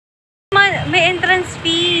may entrance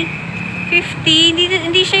fee. 50.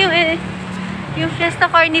 Hindi siya yung Fiesta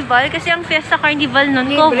Carnival. Kasi ang Fiesta Carnival nun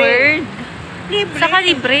covered. Libre. Saka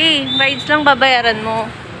libre. Rides lang babayaran mo.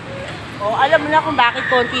 Oh, alam mo na kung bakit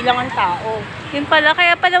konti lang ang tao. Yun pala.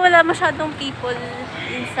 Kaya pala wala masyadong people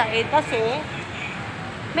inside. Kasi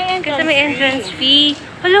may entrance fee.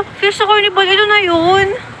 Hala, Fiesta Carnival. Ito na yun.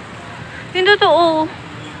 Yung totoo.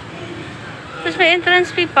 Tapos may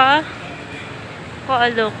entrance fee pa.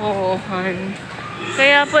 Kaalokohan.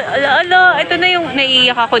 Kaya po, ala, ito na yung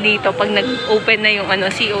naiiyak ako dito pag nag-open na yung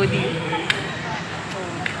COD.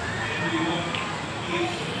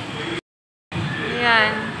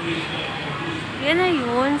 Ayan. Yan na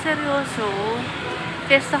yun, seryoso.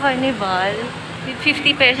 Fiesta Carnival. With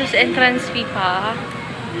 50 pesos entrance fee pa.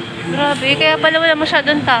 Grabe, kaya pala wala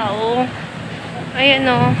masyadong tao. Ayan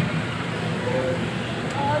o.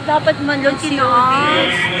 Dapat man yung COD.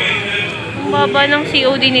 Ang baba ng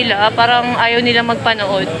COD nila, parang ayaw nila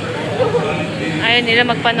magpanood. Ayaw nila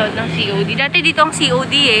magpanood ng COD. Dati dito ang COD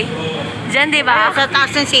eh. Diyan, diba? Sa taas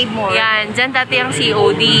ng Save More. Yan, dyan dati ang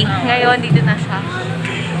COD. Ngayon, dito na siya.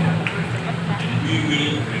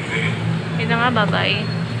 Yun na nga, bye-bye.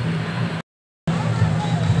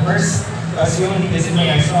 First, as yung resume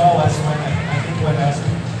I saw was I think when I was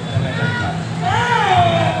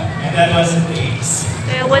and that was the case.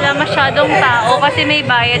 Kaya wala masyadong tao kasi may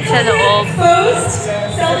bayad sa loob.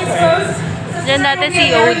 Diyan dati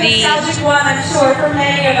COD.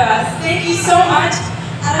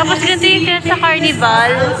 Tapos ganito yung Fiesta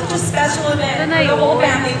Carnival. Ito na yun.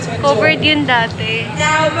 Covered yun dati.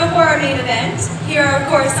 Now, before our main event, here are of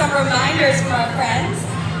course some reminders from our friends.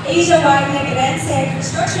 Asia-wide Nag-Events and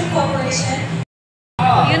Construction Corporation.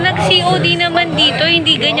 Yung nag-COD naman dito,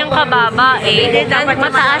 hindi ganyang kababa eh.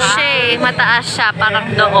 Mataas siya eh. Mataas siya, parang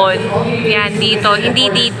doon. Yan, dito. Hindi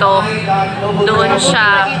dito. Doon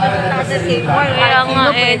siya. Kaya nga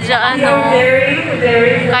eh, dyan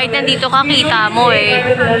kahit nandito ka, kita mo eh.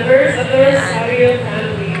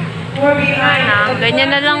 Yan. Ganyan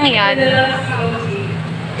na lang yan.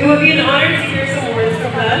 It would be an honor to hear some words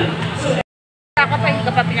from them. Kakapahin ka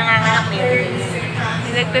pa pinanganganak mo yun.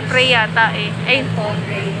 Nagpe-pray yata eh. Ay,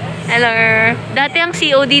 hello. Dati ang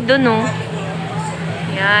COD doon, no?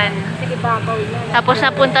 Yan. Tapos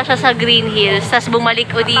napunta siya sa Green Hills. Tapos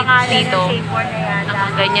bumalik ulit dito.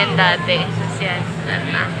 Ganyan dati. Tapos yan.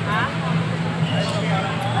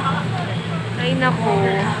 Ay, naku.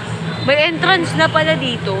 May entrance na pala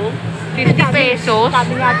dito. 50 pesos.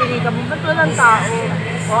 Sabi nga tinita mo, ba't walang tao?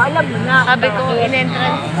 O, alam mo na. Sabi ko,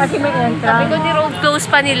 in-entrance. Kasi may entrance. Sabi ko, ni-road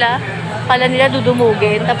close pa nila. Pala nila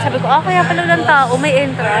dudumugin. Tapos sabi ko, kaya pala walang tao. May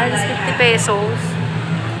entrance. 50 pesos.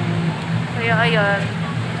 Kaya, ayan.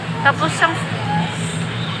 Tapos,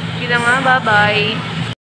 yun nga, bye-bye.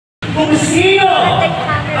 Kung sino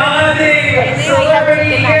ang ating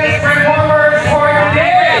celebrity guest performers for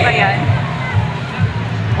today?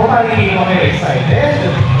 Hindi mo kayo excited?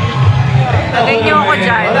 Lagay niyo ako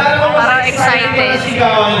dyan para excited.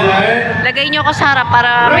 Lagay niyo ako sa harap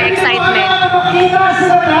para may excitement.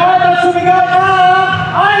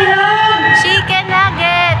 Chicken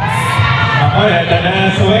nuggets! Ako, ito na.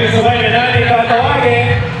 Suway-suway na natin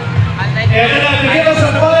tatawagin. Ito na, to give us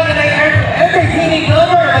a fun and entertaining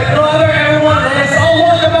number like no other everyone. Let's all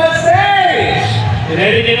welcome on stage!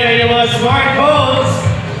 Ready nyo na yung mga smartphones.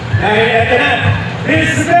 Dahil ito na,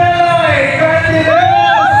 Miss Bella, Carnival!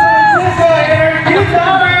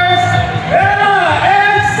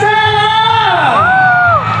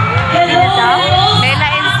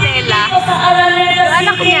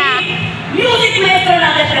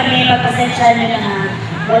 Pasensya nyo na ha.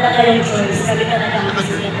 Wala kayong choice. Kami talaga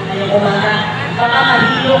makasigat na ngayong umaga. Baka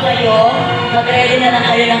mahilo kayo. Mag-ready na lang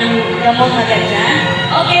kayo ng gamot na ganyan.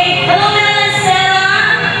 Okay, hello mga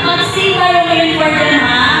Sarah. Mag-sing kayo ngayon for them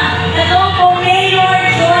ha. Ito po, Mayor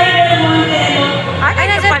Joy Del Monte. Ay,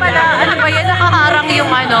 nandiyan pala. Ano ba yan? Nakaharang yung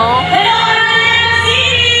ano? Hello, Carnival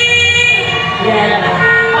City! Yan.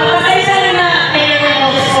 Pasensya nyo na.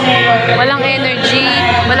 Mayor. Walang energy.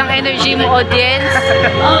 Walang energy mo, audience.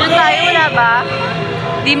 Doon tayo, wala ba?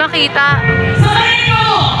 Di makita. Sabayin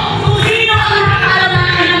mo! Kung sino ang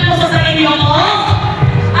nakakalaman ng puso sa inyo ko,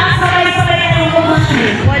 at sabay-sabay kayong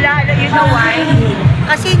kumain. Wala, you know why?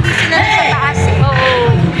 Kasi hindi sila sa taas eh.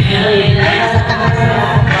 Oo. Sa taas na.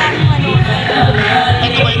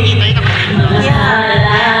 Ito ba yung titay na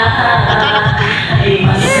Ay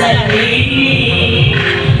masali.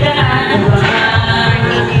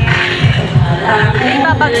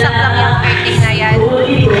 Ibabagsak lang yung curtain na yan. O,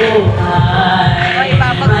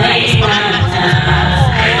 ibabagsak.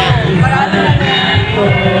 Marami lang yan.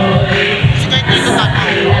 Kasi kahit dito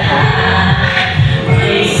tayo.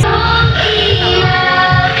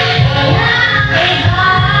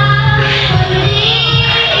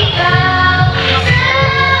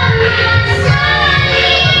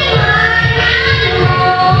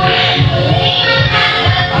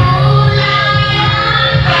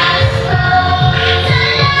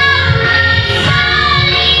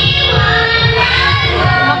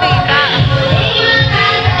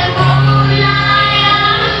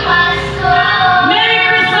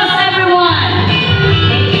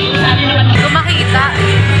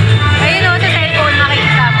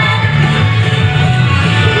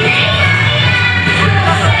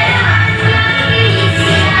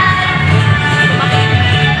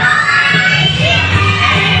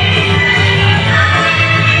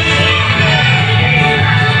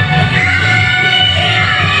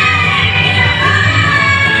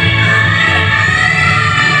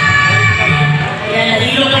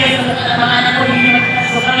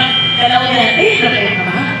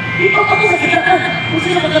 Kung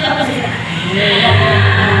sino magkakatawa sa kita.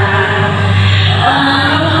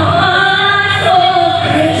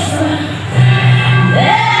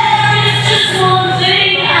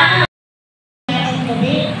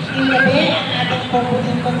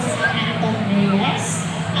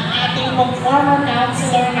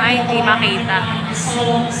 Ay, hindi makita. Si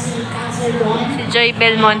Joy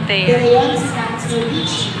Belmonte.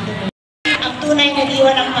 Ang tunay na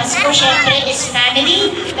diwa ng Pasko, syempre, is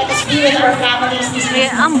family. Let us be with our families this Eh,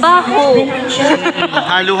 ang baho.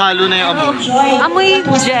 Halo-halo na yung amoy. Amoy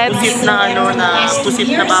Jeff. Pusit na ano na, pusit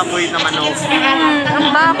na baboy na manok. Ang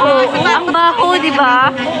baho. Ang baho, di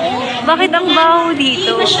ba? Bakit ang baho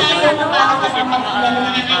dito?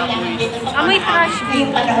 Amoy trash bin.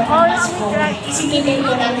 Isipin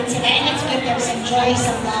po natin sila and let's give them some joy,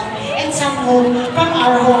 some love, and some hope from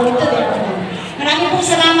our home to their home. Maraming pong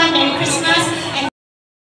salamat. Merry Christmas. And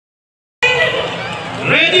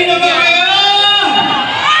Ready na ba kayo?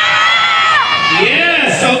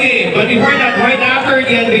 Yes! Okay, but before that, right after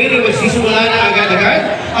the unveiling, magsisimula na agad-agad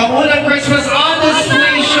ang unang Christmas on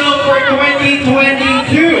display show for 2022.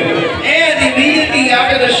 And immediately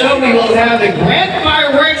after the show, we will have the grand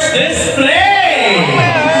fireworks display!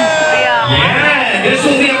 Yeah! This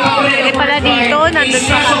will be accompanied pala dito, by a nandun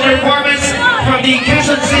sa special performance from the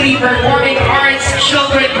Quezon City Performing Arts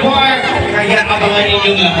Children Choir. Kaya abangan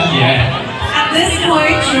ninyong lahat yan. At this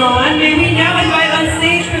point, John, may we now invite on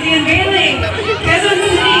stage for the unveiling Quezon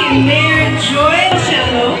City Mayor Joy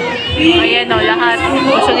Cello. Ayan o, lahat.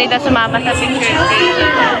 Gusto nila sumama sa picture taking.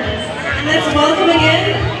 And let's welcome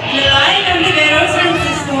again Nelay Cantiveros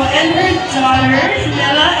Francisco and her daughters,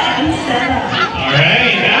 Nella and Stella.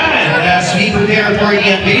 Alright, and as we prepare for the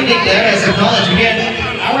unveiling, let us acknowledge again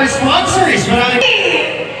our sponsors.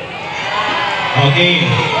 Okay,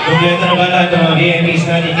 kompleto na ba lahat ng mga VIPs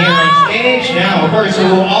natin here on stage? Now, of course, to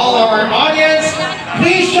all our audience,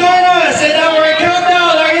 please join us in our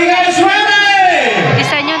countdown. Are you guys ready?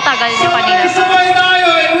 Isa yung tagal niyo kanina. Sabay tayo,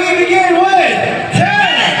 and we begin with 10,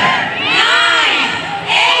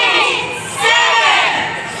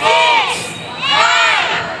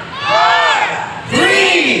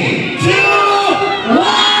 3, 2,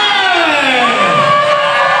 1!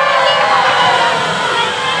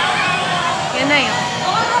 Yan na yun.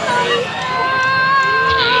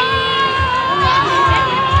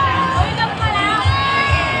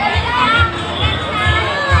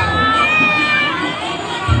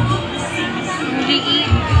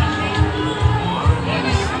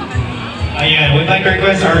 Ayan, we'd like to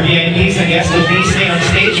request our VIPs and guests to please stay on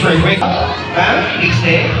stage for a quick... Ma'am, please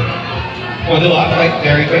stay. Model up, like,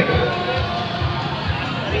 very quick.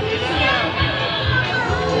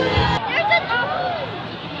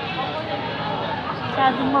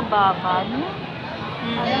 Masyadong mababa, no?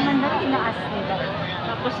 Alam man na tinaas nila.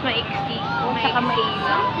 Tapos maiksi. Saka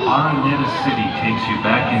maiksi. Araneta City takes you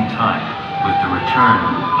back in time with the return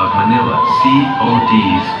of Manila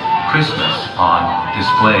COD's Christmas on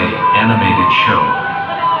Display animated show.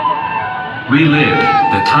 Relive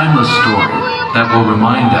the timeless story that will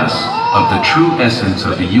remind us of the true essence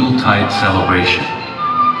of the Yuletide celebration.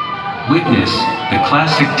 Witness the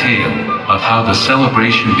classic tale of how the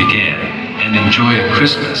celebration began and enjoy a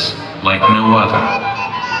Christmas like no other.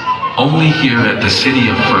 Only here at the City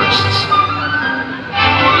of Firsts.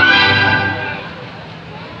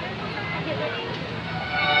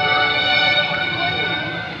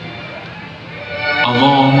 A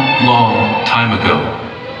long, long time ago,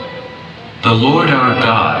 the Lord our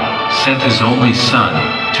God sent His only Son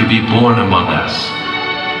to be born among us.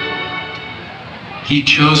 He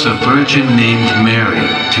chose a virgin named Mary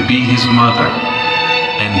to be His mother,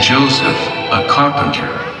 and Joseph, a carpenter,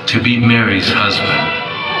 to be Mary's husband.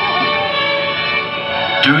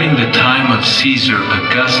 During the time of Caesar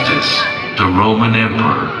Augustus, the Roman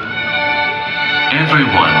emperor,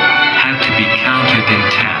 everyone had to be counted and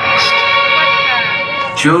taxed.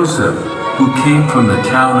 Joseph, who came from the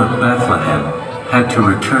town of Bethlehem, had to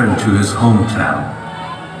return to his hometown.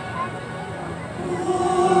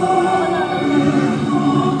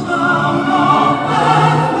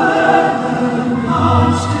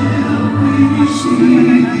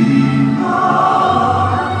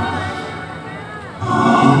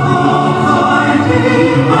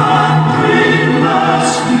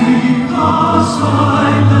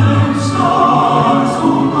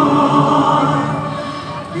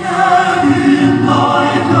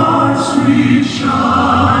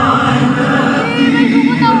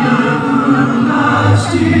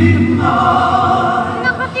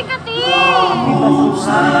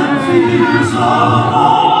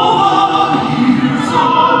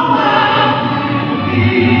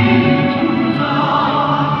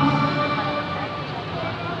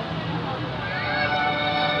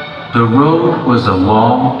 The road was a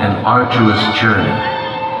long and arduous journey.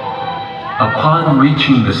 Upon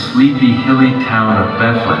reaching the sleepy, hilly town of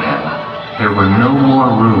Bethlehem, there were no more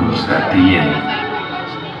rooms at the inn.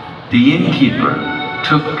 The innkeeper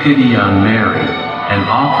took pity on Mary and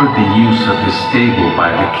offered the use of his stable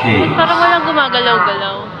by the caves. Parang walang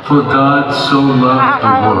gumagalaw-galaw. For God so loved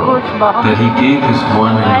the world that He gave His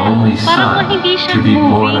one and only Son to be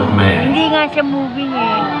born of man. Hindi nga siya moving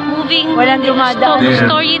eh. Moving, Walang dumadaan.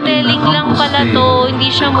 storytelling lang pala to. Hindi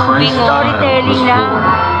siya moving. Storytelling lang.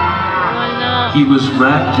 Wala. He was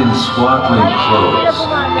wrapped in swaddling clothes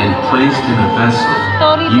and placed in a vessel used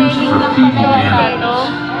Storytelling for lang feeding pala to. animals.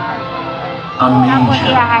 A Tapos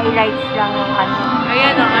manger. i-highlights lang yung ano.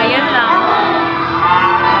 Ayan o, ayan lang.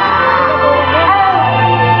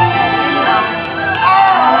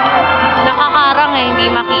 Nakakarang eh, hindi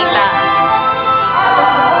makita.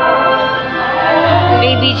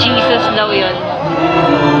 Baby Jesus daw yun.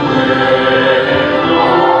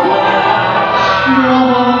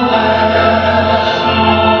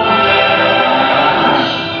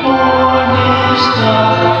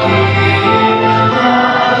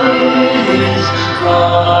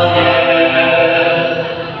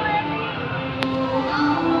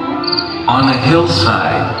 On a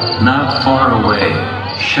hillside, not far away,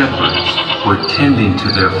 shepherds were tending to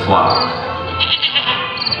their flock.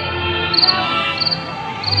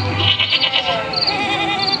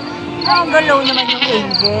 Ang galaw naman yung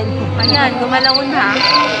angel. Ayan, gumalaw na.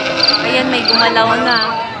 Ayan, may gumalaw na.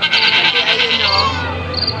 Kasi ayun o.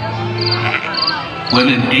 When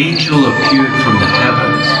an angel appeared from the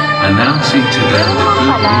heavens, announcing to them the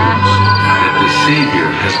good news that the Savior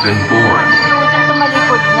has been born. Yung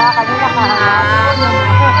tumalikod na, kanina kaharap.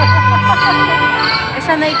 Eh,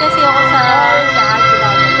 sanay kasi ako sa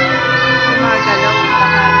gumagalaw.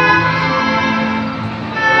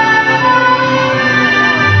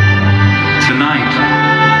 Tonight,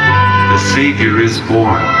 the Savior is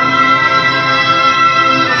born.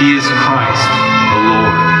 He is Christ, the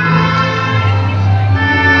Lord.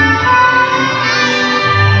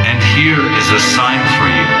 And here is a sign for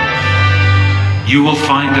you. You will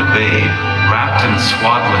find a babe wrapped in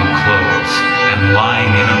swaddling clothes and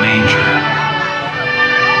lying in a manger.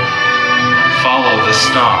 Follow the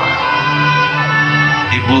star.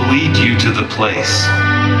 It will lead you to the place.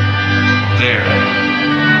 There.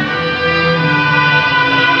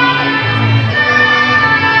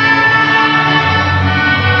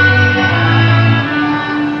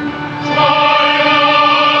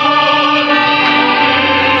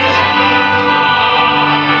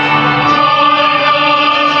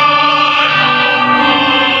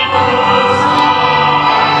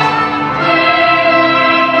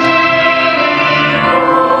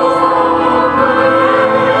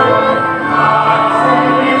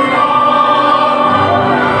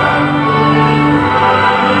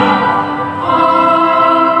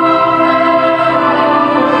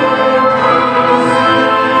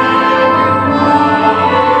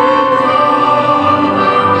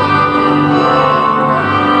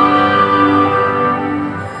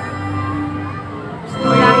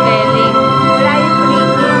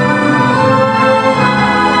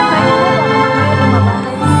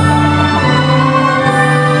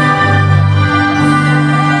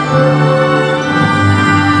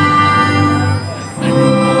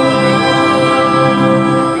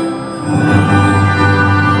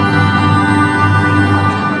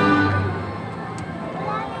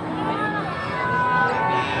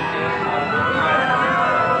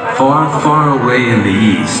 Far, far away in the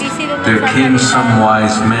east, there came some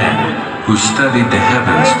wise men who studied the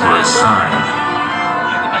heavens for a sign.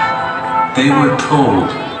 They were told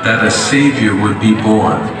that a Savior would be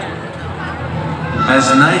born.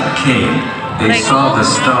 As night came, they saw the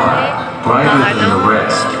star, brighter than the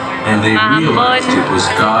rest, and they realized it was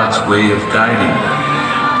God's way of guiding them.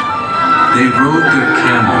 They rode their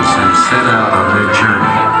camels and set out on their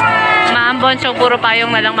journey. Maambon, so puro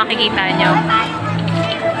payong na lang makikita nyo.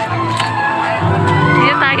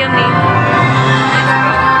 Dito tayo, May.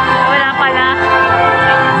 Wala pala.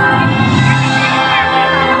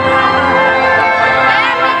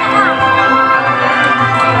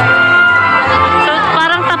 So,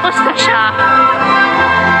 parang tapos na siya.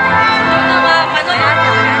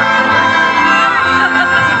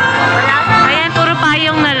 Ayan, puro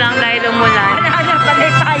payong na lang dahil umulan. Ano pala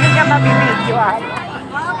tayo ka mabibidyoan?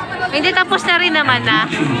 Hindi, tapos na rin naman na.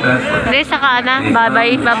 Hindi, saka na.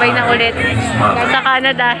 Bye-bye. Bye-bye na ulit. Saka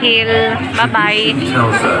na dahil bye-bye.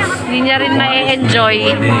 Hindi niya rin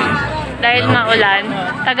ma-enjoy dahil maulan.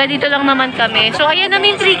 Taga dito lang naman kami. So, ayan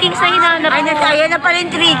namin 3 Kings na hinahanap ko. Ayan na pala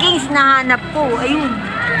yung 3 Kings na hanap ko. Ayun.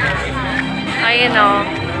 Ayan o.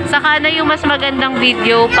 Saka na yung mas magandang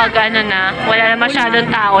video pag ano na, wala na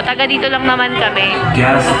masyadong tao. Taga dito lang naman kami.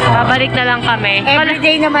 Babalik na lang kami.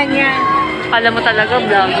 Everyday naman yan. Alam mo talaga,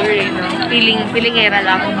 vlogger eh, no? Pilingera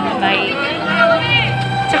lang. Bye.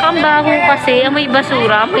 Tsaka ang baho kasi, may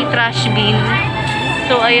basura, may trash bin.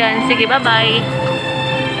 So, ayan. Sige, bye-bye.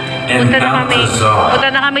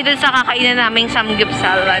 Punta na kami dun sa kakainan naming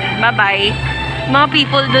samgyupsalan. Bye-bye. Mga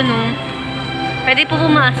people dun, oh. Pwede po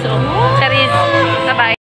pumasok. Charis. Bye-bye.